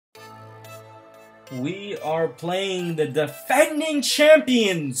We are playing the defending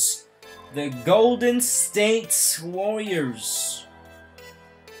champions, the Golden State Warriors.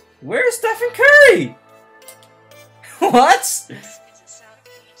 Where's Stephen Curry? What?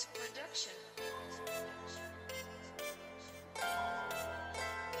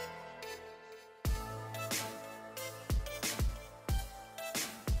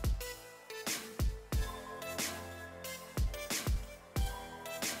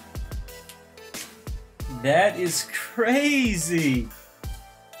 That is crazy.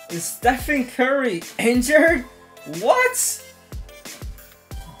 Is Stephen Curry injured? What?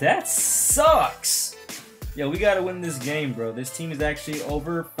 That sucks. Yo, we gotta win this game, bro. This team is actually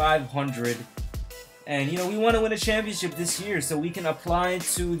over 500. And you know, we want to win a championship this year so we can apply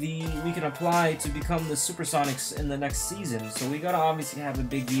to become the Supersonics in the next season. So we gotta obviously have a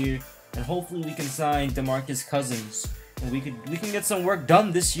big year, and hopefully we can sign DeMarcus Cousins. And we can get some work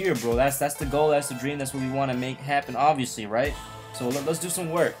done this year, bro. That's the goal, that's the dream, that's what we want to make happen, obviously, right? So let's do some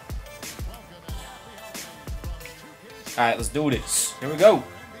work. Alright, let's do this. Here we go.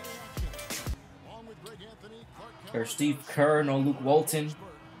 There's Steve Kerr, no Luke Walton.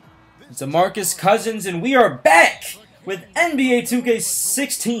 It's DeMarcus Cousins, and we are back with NBA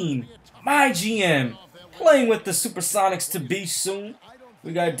 2K16 MyGM, playing with the Supersonics to be soon.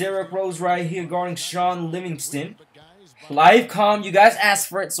 We got Derrick Rose right here guarding Sean Livingston. Live comm, you guys asked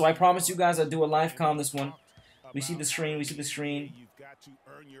for it, so I promise you guys I'll do a live comm this one. We see the screen, we see the screen.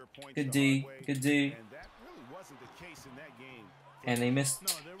 Good D, good D. And they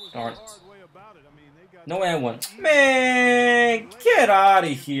missed. Darn it. No and one. Man, get out of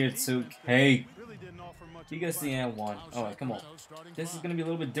here, 2K. He gets the and one. Alright, come on. This is gonna be a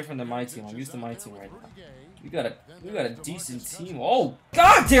little bit different than my team. I'm used to my team right now. We got a decent team. Oh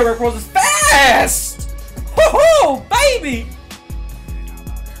God, Derrick Rose is fast! Woohoo, baby!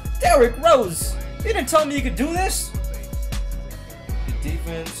 Derrick Rose, you didn't tell me you could do this. Good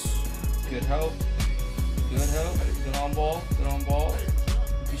defense, good help, good on ball, good on ball.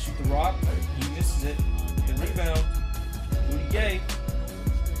 You can shoot the rock, he misses it. Good rebound, Rudy Gay.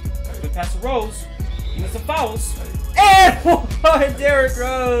 Good pass to Rose. He with some fouls. And what? Derrick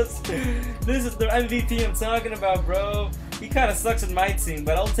Rose. This is the MVP I'm talking about, bro. He kind of sucks in my team,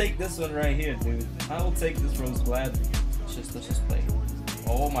 but I'll take this one right here, dude. I will take this Rose gladly. Let's just play.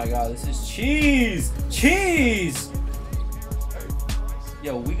 Oh my God, this is cheese! Cheese!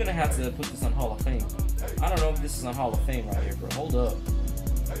 Yo, we're gonna have to put this on Hall of Fame. I don't know if this is on Hall of Fame right here, bro. Hold up.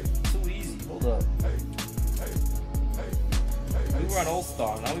 Too easy. Hold up. We were on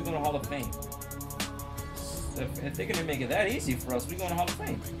All-Star, now we're going to Hall of Fame. If they're gonna make it that easy for us, we're going to Hall of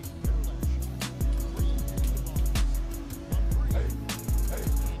Fame.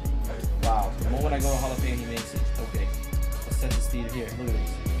 Wow, the moment I go to Hall of Fame, he makes it. Okay, let's set the speed here. Look at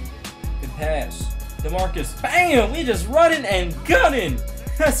this. Good pass. DeMarcus, bam! We just running and gunning!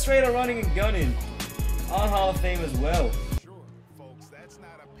 Straight up running and gunning. On Hall of Fame as well.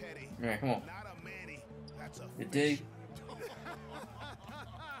 Alright, come on. Good dig.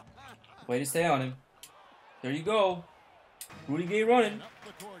 Way to stay on him. There you go. Rudy Gay running.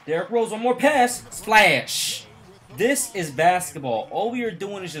 Derrick Rose, one more pass. Splash! This is basketball. All we are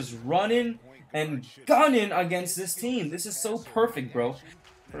doing is just running and gunning against this team. This is so perfect, bro.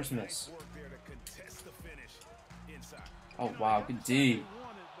 First miss. Oh, wow. Good D.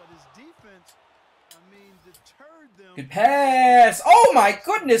 Good pass. Oh, my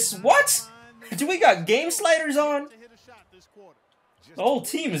goodness. What? Do we got game sliders on? The whole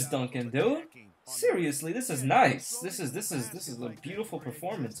team is dunking, dude. Seriously, this is nice. This is a beautiful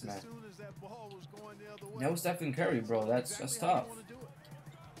performance, man. No Stephen Curry, bro. That's tough.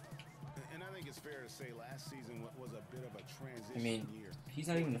 I mean, he's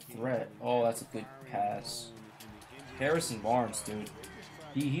not even a threat. Oh, that's a good pass. Harrison Barnes, dude.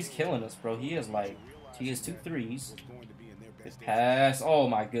 He's killing us, bro. He has 2 threes. Good pass. Oh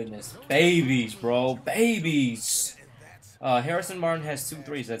my goodness. Babies, bro. Babies. Harrison Barnes has 2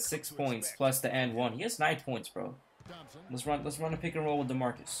 threes. That's 6 points plus the and one. He has 9 points, bro. Let's run a pick and roll with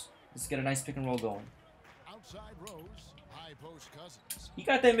DeMarcus. Let's get a nice pick and roll going. He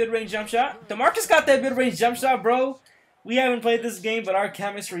got that mid-range jump shot. DeMarcus got that mid-range jump shot, bro. We haven't played this game, but our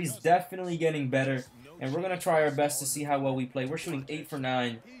chemistry is definitely getting better. And we're gonna try our best to see how well we play. We're shooting 8 for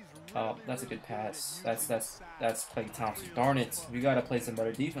 9. Oh, that's a good pass. That's Klay Thompson. Darn it. We gotta play some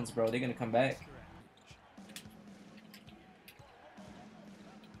better defense, bro. They're gonna come back.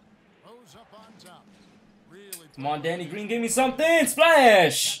 Come on, Danny Green, give me something!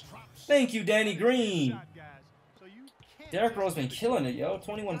 Splash! Thank you, Danny Green. Derrick Rose been killing it, yo.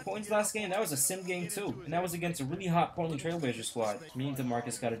 21 points last game. That was a sim game, too. And that was against a really hot Portland Trailblazers squad. Me and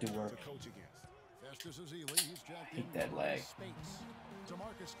DeMarcus gotta do work. Hate that lag.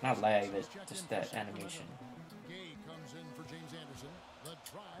 Not lag, but just that animation.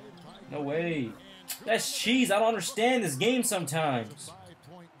 No way. That's cheese. I don't understand this game sometimes.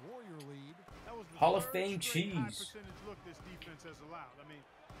 Hall of Fame cheese.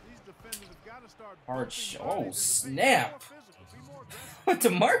 Arch. Oh, snap. What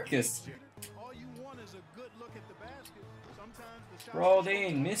DeMarcus? Bro, they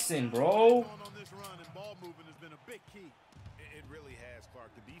ain't missing, bro.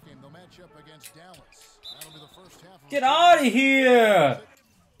 Get out of here!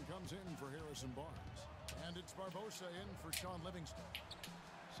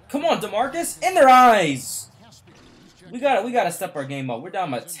 Come on, DeMarcus, in their eyes. We gotta step our game up. We're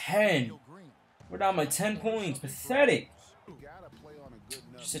down by 10. We're down by 10 points. Pathetic.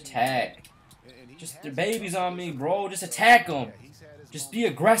 Just attack. Just the baby's on me, bro. Just attack them. Just be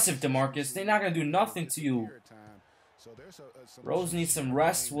aggressive, DeMarcus. They're not gonna do nothing to you. Rose needs some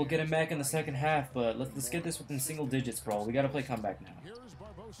rest. We'll get him back in the second half, but let's get this within single digits, bro. We gotta play comeback now.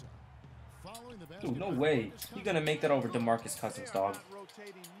 Dude, no way. You're gonna make that over DeMarcus Cousins, dog.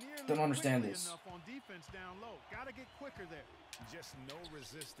 Don't understand this. Just no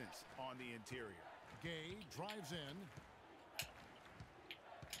resistance on the interior. Gay drives in.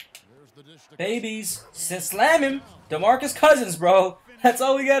 Babies, slam him. DeMarcus Cousins, bro. That's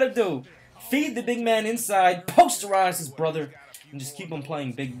all we gotta do. Feed the big man inside, posterize his brother, and just keep him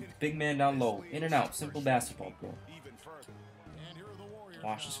playing big man down low. In and out. Simple basketball, bro.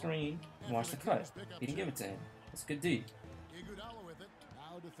 Watch the screen. Watch the cut. He didn't give it to him. That's good D.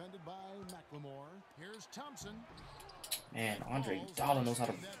 Man, Andre Iguodala knows how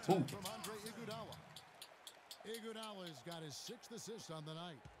to hoop. Iguodala's got his 6th assist on the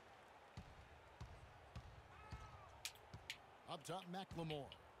night. Up top, McLemore.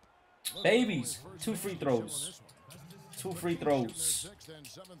 Babies, 2 free throws. 2 free throws.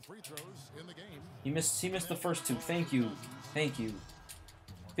 He missed the first 2. Thank you. Thank you.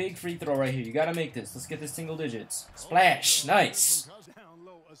 Big free throw right here. You gotta make this. Let's get this single digits. Splash. Nice.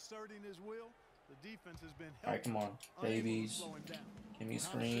 Alright, come on. Babies. Give me a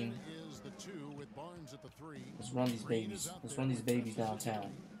screen. Let's run these babies. Let's run these babies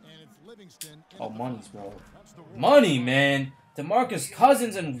downtown. Oh, money's, bro. Money, man. DeMarcus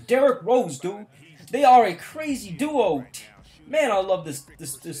Cousins and Derrick Rose, dude. They are a crazy duo. Man, I love this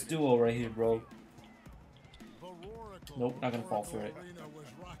duo right here, bro. Nope, not gonna fall for it.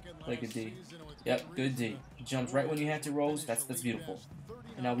 Play good D. Yep, good D. Jumps right when you have to, Rose. That's beautiful.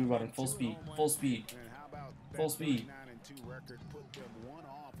 And now we're running full speed. Full speed. Full speed.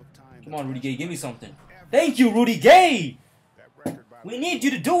 Come on, Rudy Gay, give me something. Thank you, Rudy Gay! We need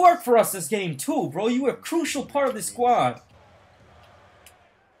you to do work for us this game, too, bro. You are a crucial part of the squad.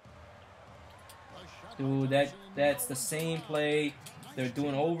 Dude, that's the same play they're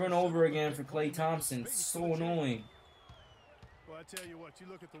doing over and over again for Klay Thompson. It's so annoying. Well, I tell you what, you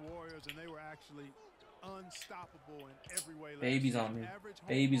look at the Warriors, and they were actually unstoppable in every way. Babies on me.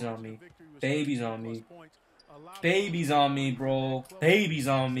 Babies on me. Babies on me. Babies on me, bro. Babies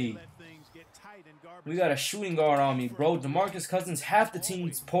on me. We got a shooting guard on me, bro. DeMarcus Cousins half the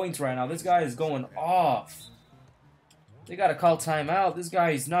team's points right now. This guy is going off. They gotta call timeout. This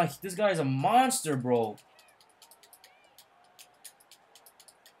guy is not. This guy is a monster, bro.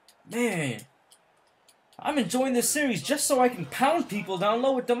 Man, I'm enjoying this series just so I can pound people down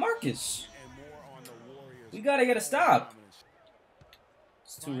low with DeMarcus. We gotta get a stop.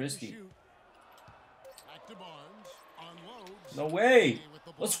 It's too risky. No way.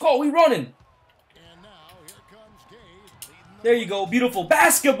 Let's go. We running. There you go. Beautiful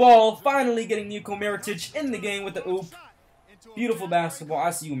basketball. Finally getting Niko Mirotic in the game with the oop. Beautiful basketball.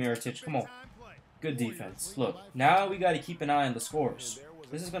 I see you, Mirotic. Come on. Good defense. Look, now we got to keep an eye on the scores.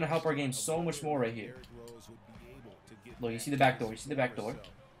 This is going to help our game so much more right here. Look, you see the back door. You see the back door.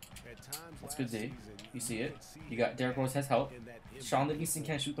 That's good D. You see it. You got Derrick Rose has help. Sean Livingston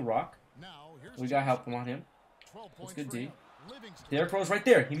can't shoot the rock. We got help on him. That's good D. Derrick Rose right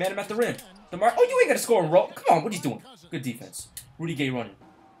there. He met him at the rim. Oh, you ain't got to score and roll. Come on, what are you doing? Good defense. Rudy Gay running.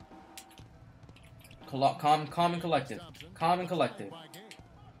 Calm and collective. Calm and collective.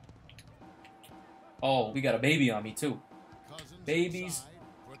 Oh, we got a baby on me, too. Babies.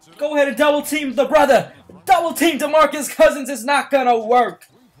 Go ahead and double team the brother. Double team DeMarcus Cousins is not going to work.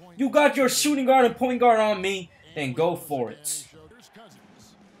 You got your shooting guard and point guard on me. Then go for it.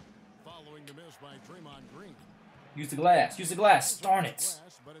 Use the glass. Use the glass. Darn it.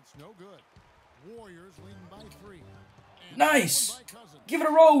 Nice. Give it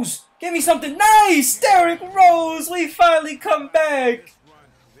a Rose. Give me something. Nice. Derrick Rose. We finally come back.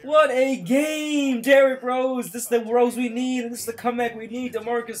 What a game, Derrick Rose. This is the Rose we need, and this is the comeback we need.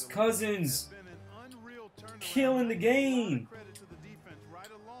 DeMarcus Cousins killing the game.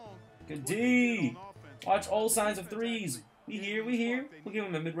 Good D. Watch all signs of threes. We here, we here. We'll give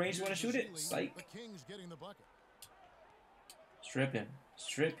him a mid-range. You want to shoot it? Psych. Strip him.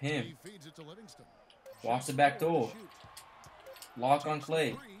 Strip him. Watch the back door. Lock on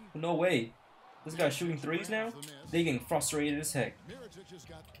Clay. No way. This guy's shooting threes now? They getting frustrated as heck.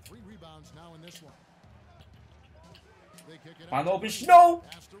 Find the open no!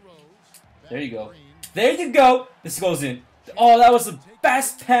 There you go. There you go! This goes in. Oh, that was the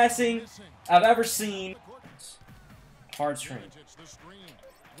best passing I've ever seen. Hard string.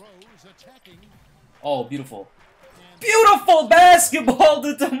 Oh, beautiful. Beautiful basketball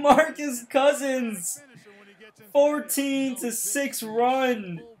to DeMarcus Cousins. 14-6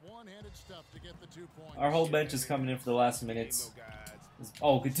 run. Our whole bench is coming in for the last minutes.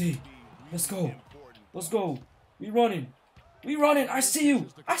 Oh, good D. Let's go. Let's go. We running. We running. I see you.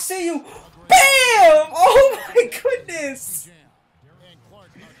 I see you. Bam! Oh my goodness.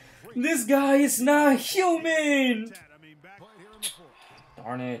 This guy is not human.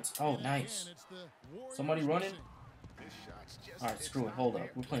 Darn it. Oh, nice. Somebody running? Alright, screw it. Hold up.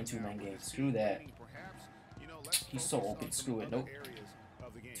 We're playing two-man game. Screw that. He's so open. Screw it. Nope.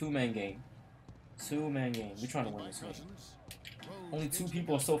 Two-man game. Two-man game. We're trying to win this game. Only two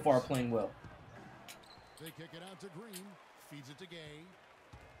people so far are playing well.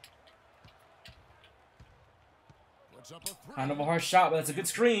 Kind of a harsh shot, but that's a good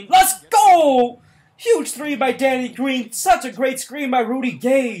screen. Let's go! Huge three by Danny Green. Such a great screen by Rudy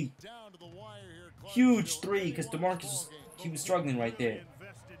Gay. Huge three, because DeMarcus, he was struggling right there.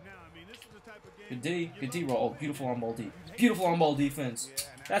 Good D. Good D roll. Oh, beautiful on-ball D. Beautiful on-ball defense.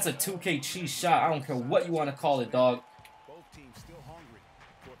 That's a 2K cheese shot. I don't care what you want to call it, dog.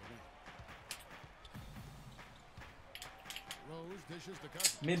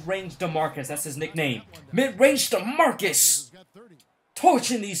 Mid-range DeMarcus. That's his nickname. Mid-range DeMarcus.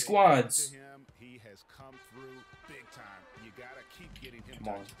 Torching these squads. Come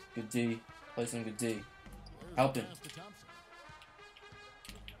on. Good D. Play some good D. Help him.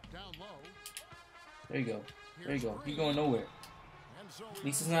 There you go. There you go. He's going nowhere. At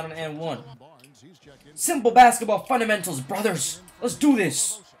least it's not an and one. Simple basketball fundamentals, brothers. Let's do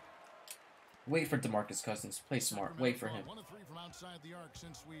this. Wait for DeMarcus Cousins. Play smart. Wait for him.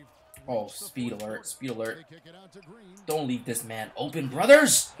 Oh, speed alert. Speed alert. Don't leave this man open,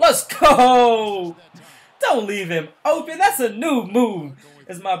 brothers. Let's go. Don't leave him open. That's a new move,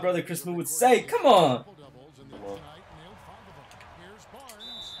 as my brother Chris Moo would say. Come on.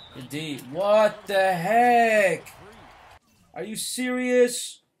 Good D. What the heck? Are you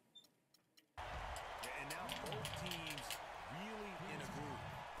serious?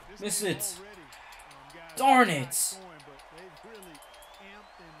 Miss it. Darn it.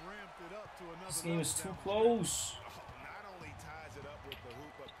 This game is too close.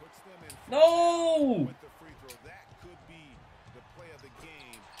 No!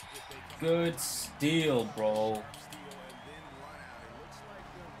 Good steal, bro.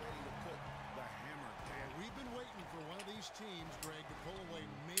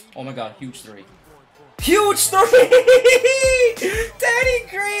 Oh my god, huge three. Huge three! Danny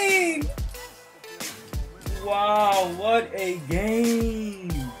Green! Wow, what a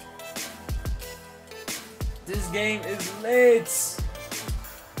game! This game is lit!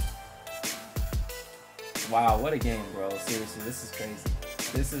 Wow, what a game, bro. Seriously, this is crazy.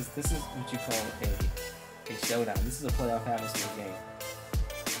 This is what you call a showdown. This is a playoff atmosphere game.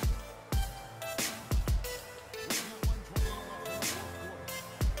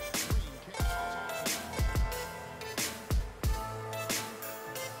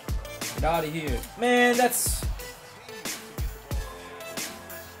 Get out of here. Man, that's...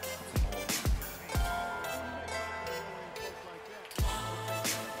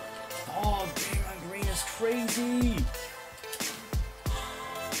 Oh, Draymond Green is crazy.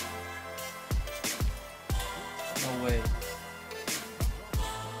 No way.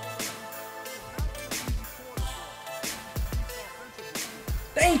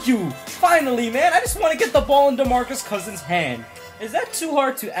 Thank you! Finally, man! I just want to get the ball in DeMarcus Cousins' hand. Is that too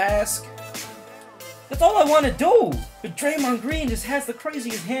hard to ask? That's all I want to do. But Draymond Green just has the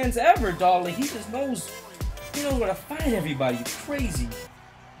craziest hands ever, dog. Like, he just knows, he knows where to find everybody. It's crazy.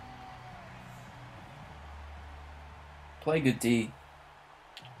 Play good D.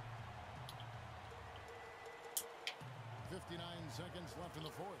 59 seconds left in the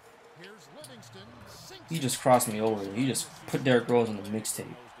fourth. Here's Livingston. He just crossed me over. He just put Derrick Rose on the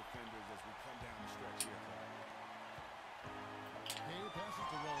mixtape.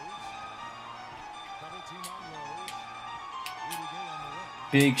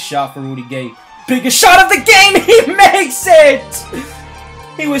 Big shot for Rudy Gay. Biggest shot of the game! He makes it!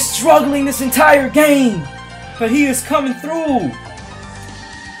 He was struggling this entire game, but he is coming through.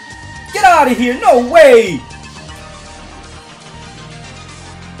 Get out of here! No way!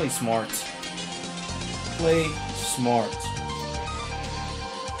 Play smart. Play smart.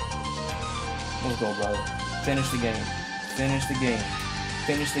 Let's go, brother. Finish the game. Finish the game.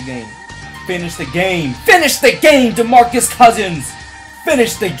 Finish the game. Finish the game. Finish the game, DeMarcus Cousins!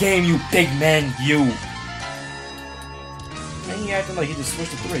 Finish the game, you big man, you! Man, he acting like he just switched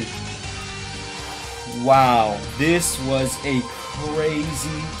to 3. Wow, this was a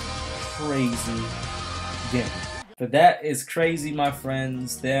crazy, crazy game. But that is crazy, my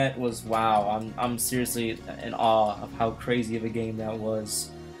friends. That was wow. I'm seriously in awe of how crazy of a game that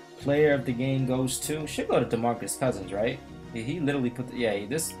was. Player of the game goes to, should go to DeMarcus Cousins, right? He literally put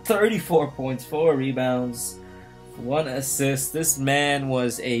this 34 points, 4 rebounds, 1 assist. This man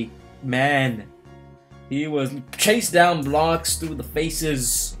was a man. He was chased down blocks through the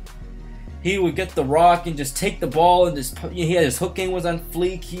faces. He would get the rock and just take the ball and just, he had his hook game was on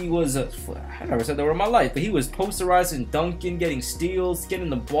fleek. He was I never said that word in my life, but he was posterizing, dunking, getting steals, getting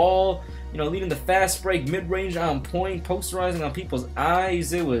the ball, you know, leading the fast break, mid-range on point, posterizing on people's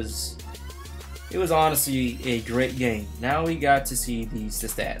eyes. It was honestly a great game. Now we got to see the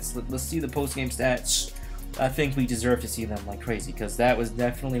stats. Let's see the post-game stats. I think we deserve to see them like crazy because that was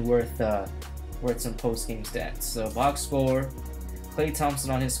definitely worth some post-game stats. So box score. Klay Thompson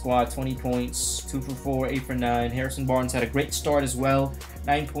on his squad, 20 points, 2 for 4, 8 for 9. Harrison Barnes had a great start as well,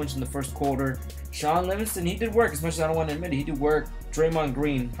 9 points in the first quarter. Sean Livingston, he did work, as much as I don't want to admit it. He did work. Draymond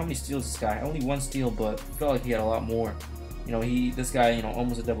Green, how many steals this guy? Only 1 steal, but I felt like he had a lot more. You know, this guy, you know,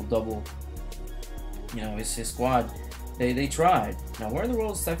 almost a double-double. You know, his squad, they tried. Now, where in the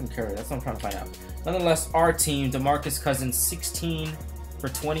world is Stephen Curry? That's what I'm trying to find out. Nonetheless, our team, DeMarcus Cousins, 16 for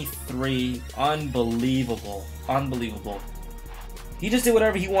 23. Unbelievable. Unbelievable. He just did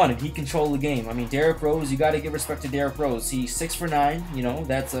whatever he wanted. He controlled the game. I mean, Derrick Rose, you got to give respect to Derrick Rose. He's 6 for 9. You know,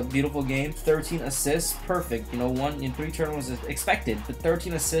 that's a beautiful game. 13 assists, perfect. You know, 1 in 3 turnovers was expected. But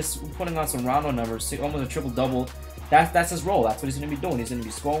 13 assists, putting on some Rondo numbers, almost a triple-double. That's his role. That's what he's going to be doing. He's going to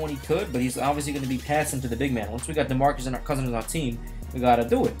be scoring when he could, but he's obviously going to be passing to the big man. Once we got DeMarcus and our Cousins on our team, we got to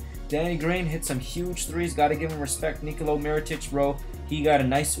do it. Danny Green hit some huge threes. Got to give him respect. Nikola Mirotic, bro, he got a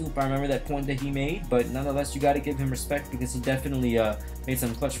nice oop. I remember that point that he made, but nonetheless, you got to give him respect because he definitely made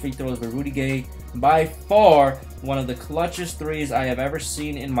some clutch free throws. But Rudy Gay, by far, one of the clutchest threes I have ever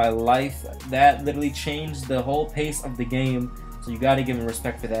seen in my life. That literally changed the whole pace of the game, so you got to give him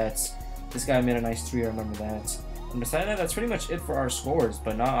respect for that. This guy made a nice three. I remember that. And besides that, that's pretty much it for our scores.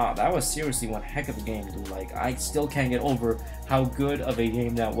 But nah, that was seriously one heck of a game, dude. Like, I still can't get over how good of a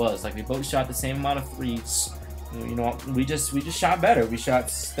game that was. Like, we both shot the same amount of threes. You know, we just shot better. We shot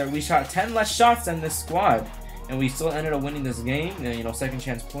 10 less shots than this squad, and we still ended up winning this game. And, you know, second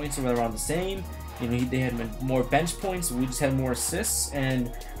chance points were around the same. You know, they had more bench points. We just had more assists,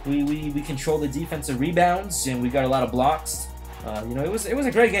 and we controlled the defensive rebounds, and we got a lot of blocks. You know, it was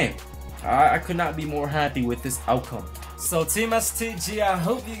a great game. I could not be more happy with this outcome. So Team STG, I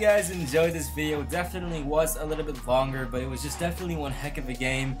hope you guys enjoyed this video. It definitely was a little bit longer, but it was just definitely one heck of a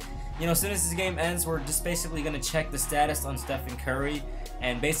game. You know, as soon as this game ends, we're just basically going to check the status on Stephen Curry.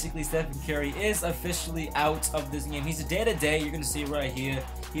 And basically, Stephen Curry is officially out of this game. He's a day-to-day. You're going to see right here.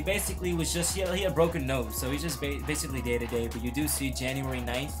 He basically was just, he had a broken nose. So he's just basically day-to-day. But you do see January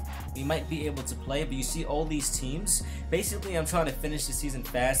 9th, we might be able to play. But you see all these teams. Basically, I'm trying to finish the season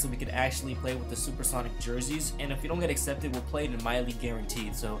fast so we could actually play with the Supersonic jerseys. And if you don't get accepted, we'll play it in My League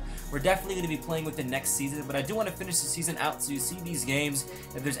guaranteed. So we're definitely going to be playing with the next season. But I do want to finish the season out so you see these games.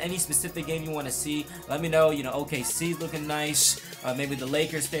 If there's any specific game you want to see, let me know. You know, OKC looking nice. Maybe the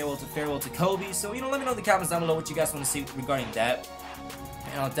Lakers farewell to Kobe. So, you know, let me know in the comments down below what you guys want to see regarding that.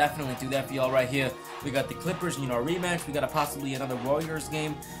 And I'll definitely do that for y'all right here. We got the Clippers, you know, rematch. We got possibly another Warriors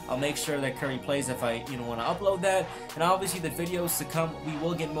game. I'll make sure that Curry plays if I, you know, want to upload that. And obviously the videos to come, we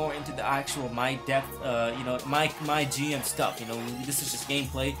will get more into the actual my GM stuff. You know, this is just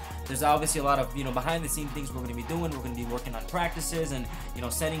gameplay. There's obviously a lot of, you know, behind the scenes things we're going to be doing. We're going to be working on practices and, you know,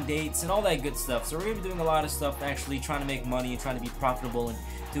 setting dates and all that good stuff. So we're going to be doing a lot of stuff, actually trying to make money and trying to be profitable and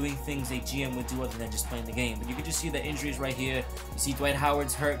doing things a GM would do other than just playing the game. But you can just see the injuries right here. You see Dwight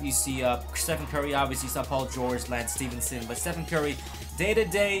Howard's hurt. You see Stephen Curry, obviously, saw Paul George, Lance Stevenson. But Stephen Curry, day to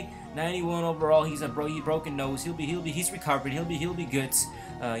day, 91 overall. He's he broken nose. He's recovering. He'll be good.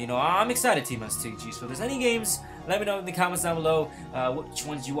 You know, I'm excited, Team STG. So if there's any games, let me know in the comments down below which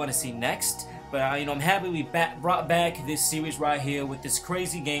ones you want to see next. But you know, I'm happy we brought back this series right here with this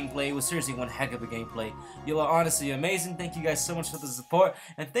crazy gameplay. It was seriously one heck of a gameplay. You are honestly amazing. Thank you guys so much for the support,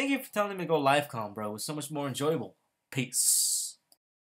 and thank you for telling me to go live com, bro. It was so much more enjoyable. Peace.